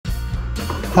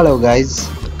Hello guys,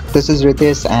 this is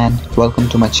Ritesh and welcome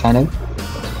to my channel.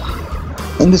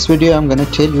 In this video I'm gonna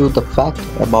tell you the fact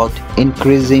about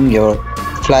increasing your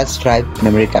flash drive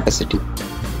memory capacity.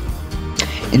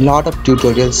 In lot of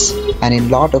tutorials and in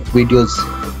lot of videos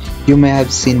you may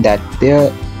have seen that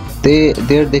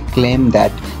they claim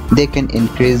that they can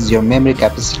increase your memory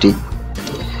capacity.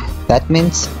 That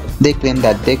means they claim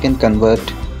that they can convert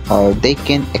or they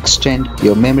can extend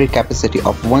your memory capacity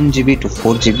of 1 GB to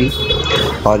 4 GB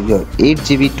or your 8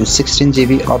 GB to 16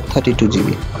 GB or 32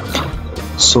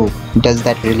 GB. So does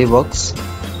that really works?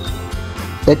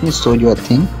 Let me show you a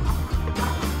thing.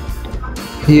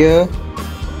 Here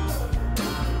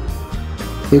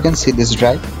you can see this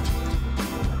drive.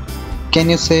 Can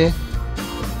you say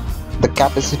the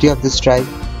capacity of this drive?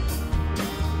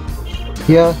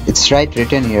 Here it's right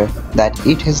written here that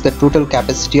it has the total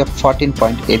capacity of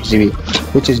 14.8 GB,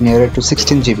 which is nearer to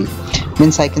 16 GB.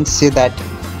 Means I can say that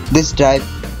this drive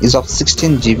is of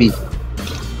 16 GB.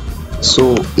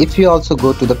 So if you also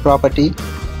go to the property,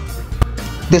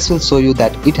 this will show you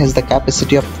that it has the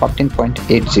capacity of 14.8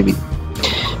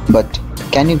 GB. But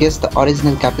can you guess the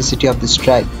original capacity of this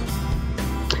drive?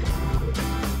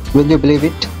 Will you believe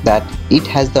it that it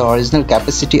has the original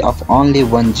capacity of only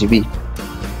 1 GB?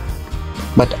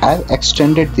 But I've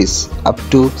extended this up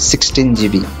to 16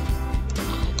 GB.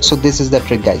 So this is the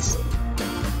trick, guys.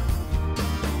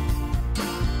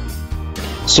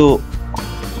 So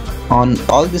on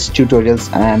all these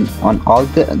tutorials and on all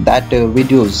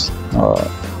videos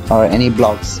or any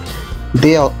blogs,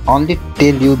 they only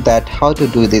tell you that how to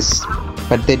do this,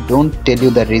 but they don't tell you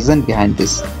the reason behind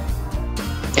this.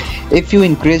 If you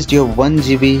increased your 1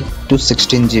 GB to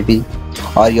 16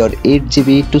 GB or your 8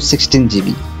 GB to 16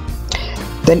 GB,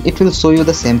 then it will show you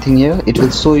the same thing here. It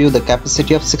will show you the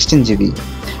capacity of 16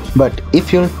 GB. But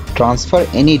if you transfer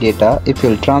any data, if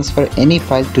you transfer any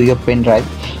file to your pen drive,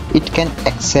 it can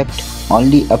accept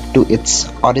only up to its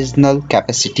original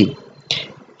capacity.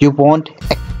 You won't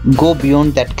go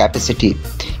beyond that capacity.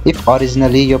 If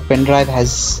originally your pen drive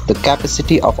has the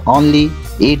capacity of only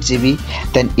 8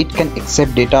 GB, then it can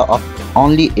accept data of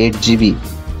only 8 GB.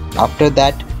 After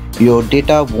that, your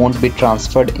data won't be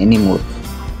transferred anymore.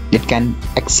 It can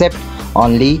accept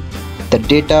only the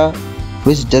data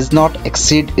which does not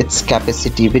exceed its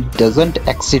capacity, which doesn't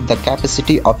exceed the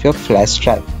capacity of your flash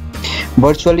drive.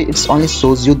 Virtually it only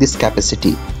shows you this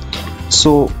capacity.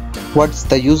 So what's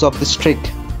the use of this trick?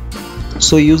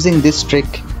 So using this trick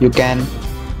you can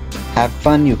have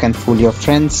fun, you can fool your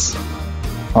friends,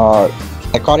 or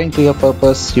according to your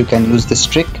purpose you can use this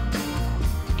trick.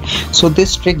 So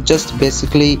this trick just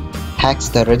basically hacks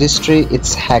the registry, it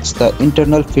hacks the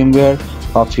internal firmware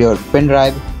of your pen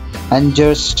drive and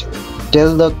just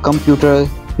tell the computer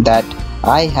that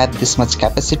I have this much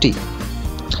capacity.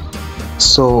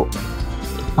 So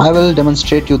I will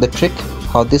demonstrate you the trick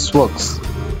how this works.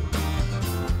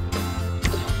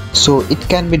 So it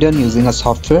can be done using a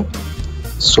software.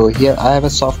 So here I have a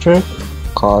software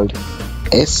called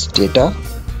SData.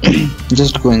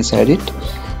 Just go inside it,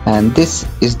 and this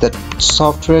is the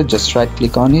software. Just right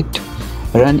click on it,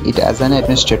 run it as an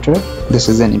administrator. This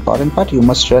is an important part, you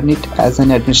must run it as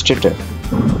an administrator.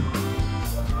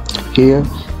 Here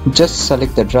just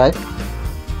select the drive.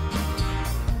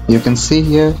 You can see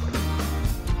here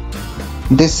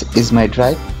this is my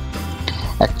drive.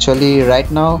 Actually right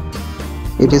now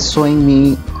it is showing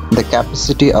me the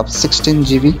capacity of 16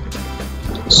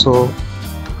 GB. So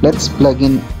let's plug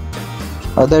in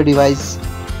other device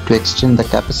to extend the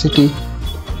capacity.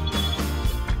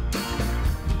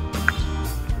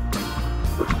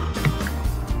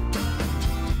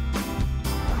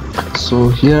 So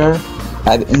here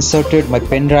I've inserted my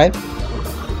pen drive.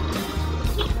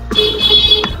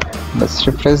 Let's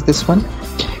refresh this one.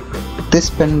 This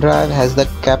pen drive has the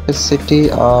capacity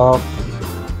of,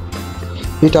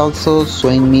 it also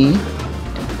showing me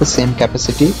the same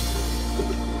capacity.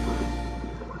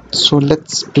 So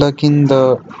let's plug in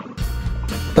the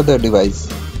other device.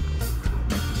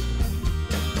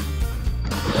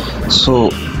 So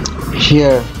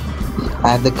here I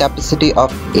have the capacity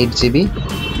of 8 GB.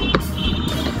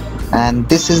 And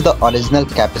this is the original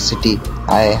capacity.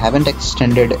 I haven't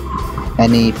extended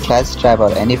any flash drive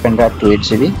or any pen drive to 8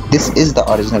 GB. This is the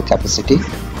original capacity.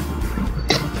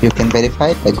 You can verify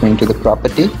it by going to the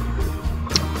property.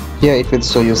 Here it will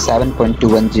show you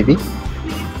 7.21 GB,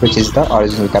 which is the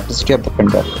original capacity of the pen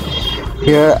drive.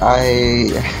 Here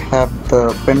I have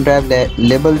the pen drive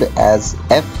labeled as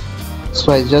F.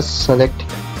 So I just select.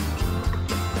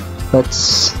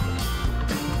 Let's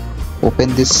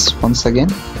open this once again.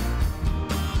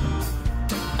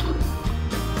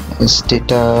 Is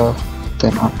data,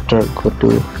 then after go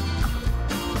to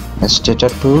administrator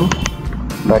tool,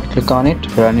 right click on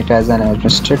it, run it as an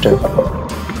administrator.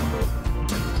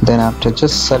 Then after,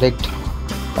 just select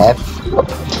F,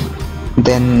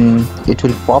 then it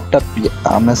will pop up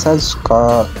a message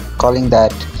calling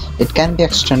that it can be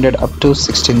extended up to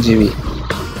 16 GB.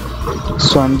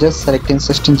 So I'm just selecting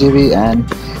 16 GB, and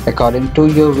according to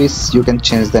your wish you can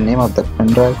change the name of the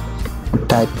pendrive and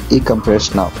type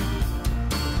e-compress now.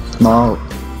 Now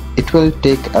it will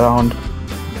take around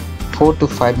 4 to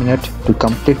 5 minutes to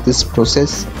complete this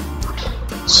process,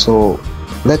 so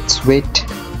let's wait.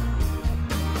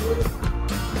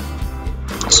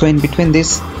 So in between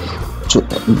this,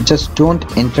 just don't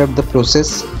interrupt the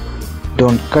process,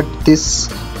 don't cut this,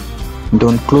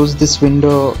 don't close this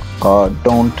window, or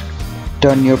don't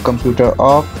turn your computer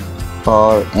off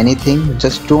or anything.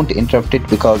 Just don't interrupt it,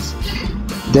 because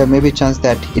there may be a chance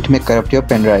that it may corrupt your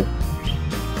pen drive.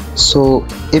 So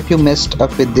if you messed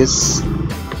up with this,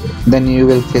 then you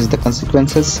will face the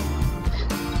consequences.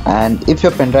 And if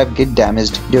your pen drive get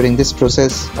damaged during this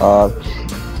process, or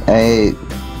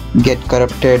get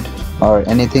corrupted or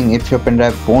anything, if your pen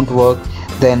drive won't work,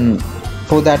 then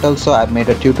for that also I've made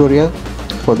a tutorial.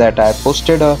 For that I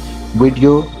posted a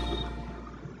video,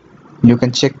 you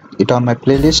can check it on my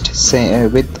playlist,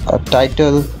 with a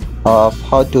title of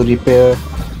how to repair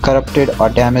corrupted or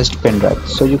damaged pen drive,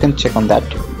 so you can check on that.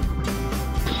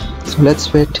 So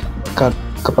let's wait a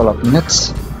couple of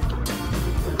minutes,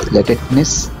 let it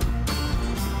finish.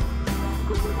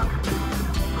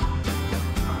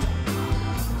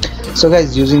 So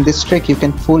guys, using this trick you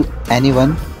can fool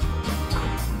anyone,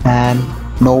 and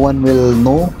no one will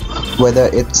know whether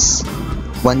it's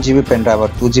 1 GB pen drive or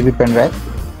 2 GB pen drive.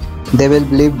 They will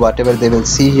believe whatever they will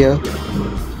see here.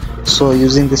 So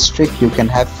using this trick you can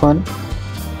have fun.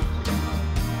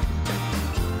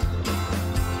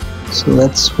 So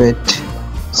let's wait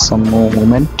some more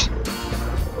moment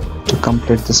to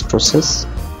complete this process.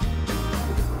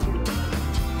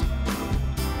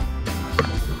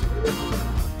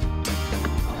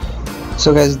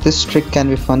 So guys, this trick can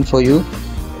be fun for you,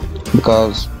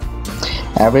 because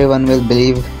everyone will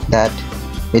believe that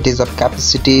it is of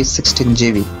capacity 16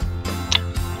 GB.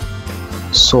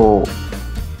 So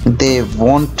they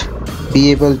won't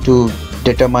be able to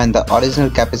determine the original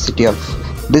capacity of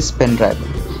this pen drive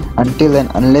until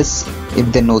and unless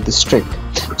if they know this trick.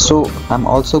 So I'm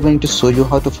also going to show you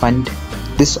how to find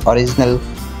the original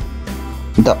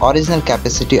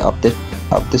capacity of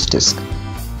this disk.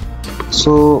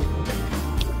 So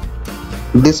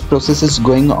this process is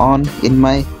going on in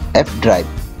my F drive,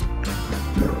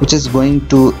 which is going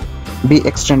to be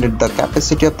extended. The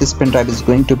capacity of this pen drive is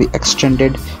going to be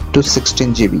extended to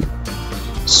 16 GB.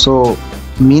 So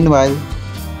meanwhile,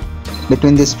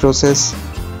 between this process,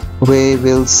 we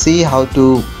will see how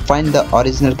to find the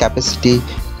original capacity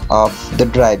of the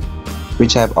drive,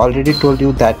 which I have already told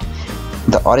you that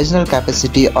the original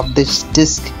capacity of this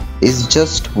disk is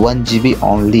just 1 GB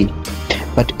only,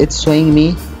 but it's showing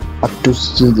me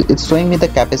the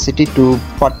capacity to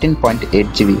 14.8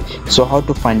 GB. So how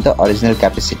to find the original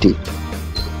capacity?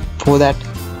 For that,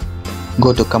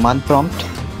 go to command prompt,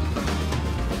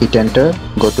 hit enter,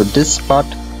 go to disk part.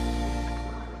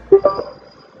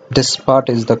 Disk part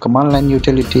is the command line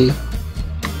utility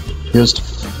used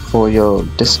for your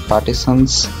disk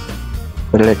partitions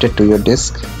related to your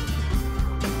disk.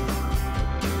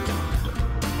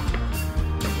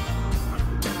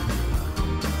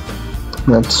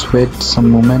 Let's wait some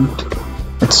moment,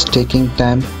 it's taking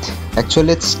time.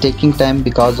 Actually it's taking time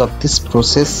because of this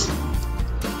process,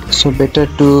 so better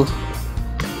to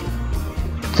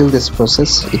kill this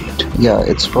process.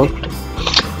 It's worked.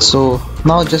 So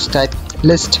now just type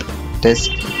list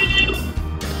disk.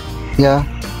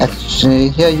 Actually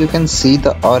here you can see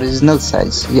the original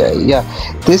size.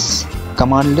 This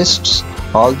command lists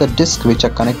all the disks which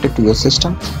are connected to your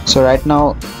system. So right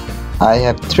now I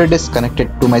have 3 disks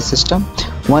connected to my system.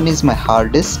 One is my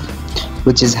hard disk,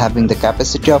 which is having the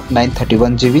capacity of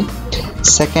 931 GB.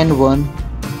 Second one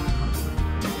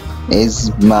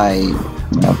is my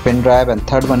pen drive, and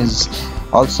third one is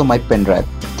also my pen drive.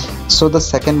 So the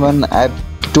second one, I've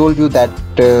told you that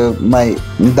the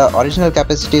original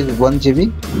capacity is 1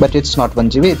 GB, but it's not 1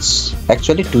 GB, it's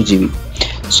actually 2 GB.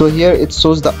 So here it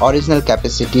shows the original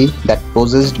capacity that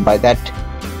possessed by that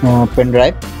pen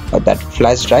drive or that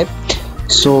flash drive.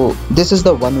 So this is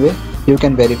the one way you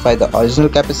can verify the original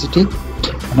capacity,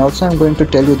 and also I'm going to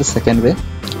tell you the second way.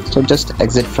 So just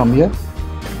exit from here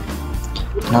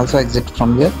and also exit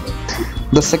from here.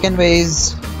 The second way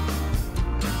is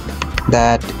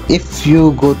that if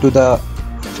you go to the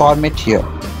format here,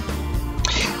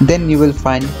 then you will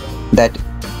find that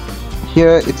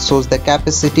here it shows the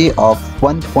capacity of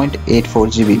 1.84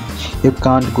 GB. You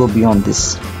can't go beyond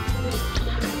this.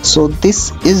 So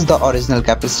this is the original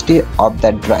capacity of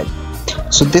that drive.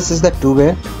 So this is the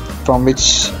two-way from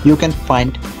which you can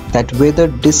find that whether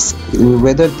this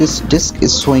disk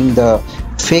is showing the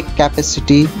fake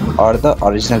capacity or the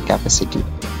original capacity.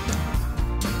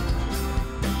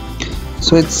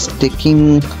 So it's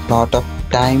taking a lot of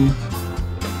time.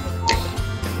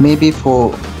 Maybe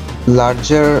for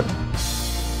larger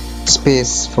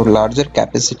space, for larger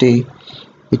capacity,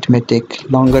 it may take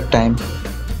longer time.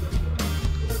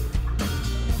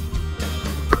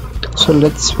 So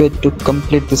let's wait to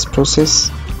complete this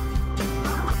process.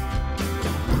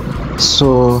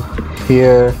 So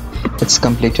here it's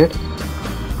completed.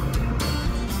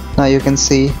 Now you can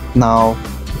see now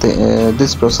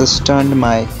this process turned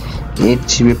my 8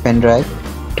 GB pen drive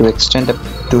to extend up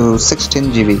to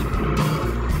 16 GB.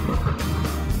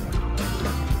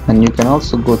 And you can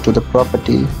also go to the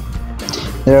property.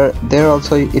 There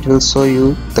also it will show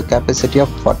you the capacity of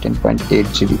 14.8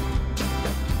 GB.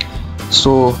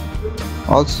 So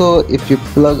also if you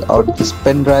plug out this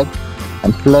pen drive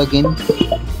and plug in,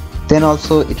 then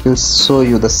also it will show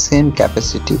you the same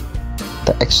capacity,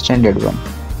 the extended one.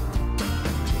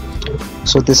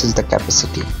 So this is the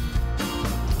capacity.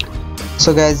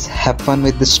 So guys, have fun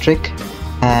with this trick,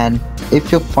 and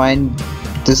if you find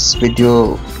this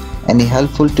video any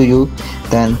helpful to you,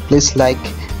 then please like,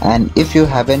 and if you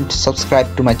haven't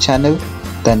subscribed to my channel,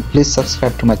 then please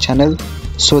subscribe to my channel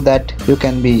so that you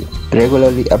can be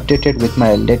regularly updated with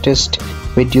my latest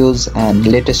videos and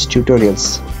latest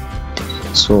tutorials.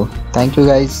 So thank you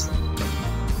guys.